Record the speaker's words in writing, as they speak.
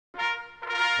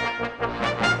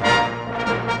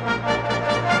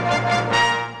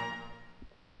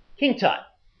King Tut.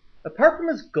 Apart from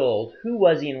his gold, who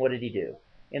was he and what did he do?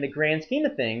 In the grand scheme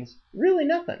of things, really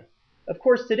nothing. Of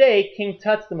course, today, King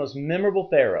Tut's the most memorable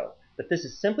pharaoh, but this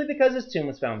is simply because his tomb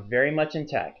was found very much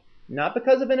intact, not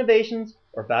because of innovations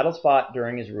or battles fought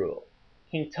during his rule.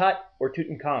 King Tut, or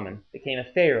Tutankhamun, became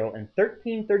a pharaoh in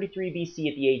 1333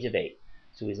 BC at the age of 8,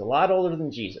 so he's a lot older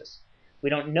than Jesus. We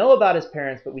don't know about his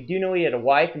parents, but we do know he had a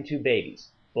wife and 2 babies,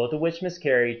 both of which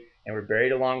miscarried and were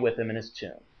buried along with him in his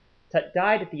tomb. Tut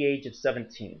died at the age of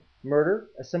 17. Murder,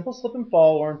 a simple slip and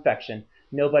fall, or infection,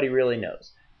 nobody really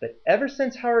knows. But ever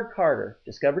since Howard Carter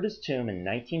discovered his tomb in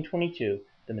 1922,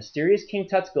 the mysterious King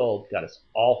Tut's gold got us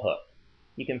all hooked.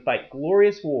 You can fight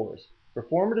glorious wars,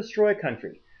 reform or destroy a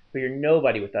country, but you're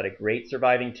nobody without a great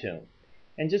surviving tomb.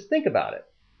 And just think about it.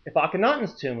 If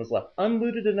Akhenaten's tomb was left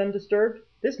unlooted and undisturbed,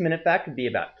 this MinuteFact could be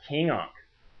about King Ankh.